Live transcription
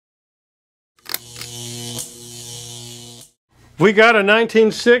We got a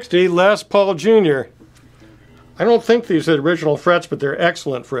 1960 Les Paul Jr. I don't think these are the original frets, but they're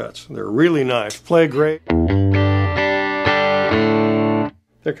excellent frets. They're really nice. Play great.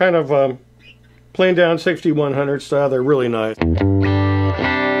 They're kind of plain down 6100 style. They're really nice.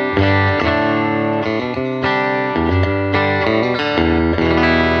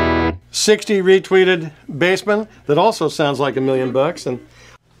 '60 retweeded Bassman that also sounds like $1 million bucks, and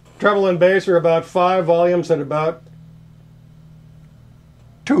treble and bass are about 5 volumes at about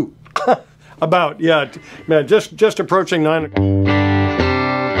 2. About, yeah, man, just approaching 9.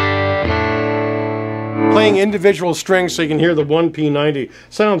 Playing individual strings so you can hear the 1P90.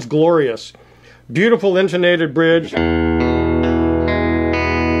 Sounds glorious. Beautiful intonated bridge.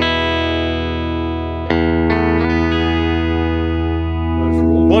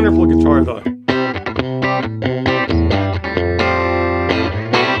 Wonderful guitar though.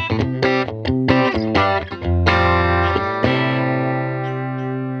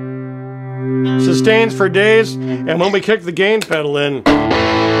 Sustains for days, and when we kick the gain pedal in,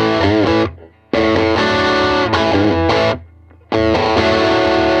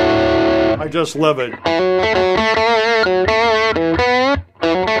 I just love it.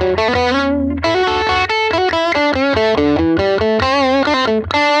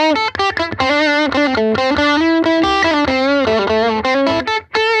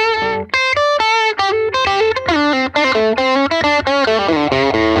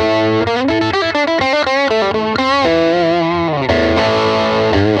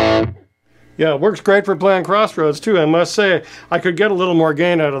 Yeah, it works great for playing crossroads too. I must say, I could get a little more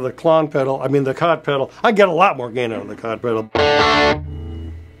gain out of the clon pedal. I mean the cot pedal. I get a lot more gain out of the cot pedal.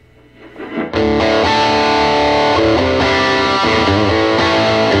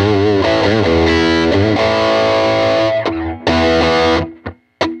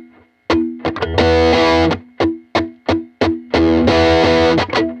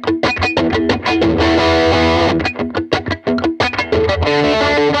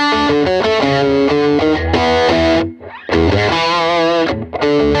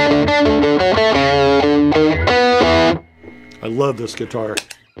 I love this guitar.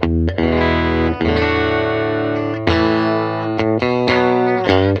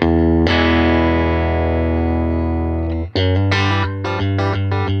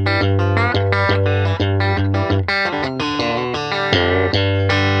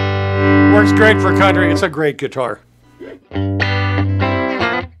 Works great for country. It's a great guitar.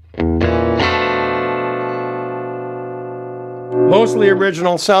 Mostly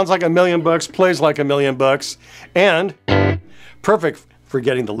original, sounds like $1 million bucks, plays like $1 million bucks, and perfect for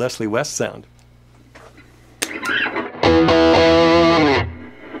getting the Leslie West sound.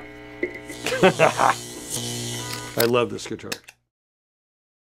 I love this guitar.